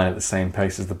to the line at the same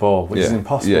pace as the ball, which is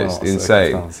impossible. Yeah, in a it's lot of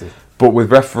insane. circumstances. But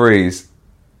with referees,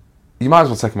 you might as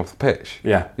well take them off the pitch.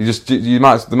 Yeah. They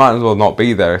might as well not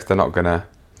be there if they're not gonna.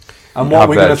 And what have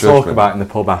we're their going to talk judgment. about in the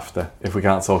pub after, if we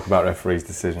can't talk about referees'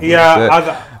 decisions.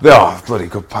 Yeah, They are bloody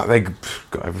good. They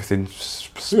got everything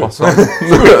spot on.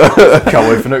 Can't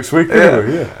wait for next week.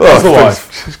 Yeah. Otherwise,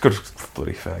 it's good,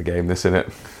 bloody fair game, this, isn't it?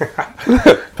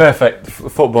 Perfect.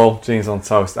 Football, jeans on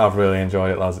toast. I've really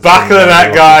enjoyed it, lads. It's back of been the net,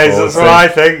 really guys. looking That's forward what to I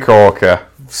it. think. Corker.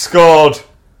 Scored.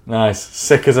 Nice.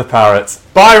 Sick as a parrot.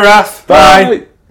 Bye, ref. Bye.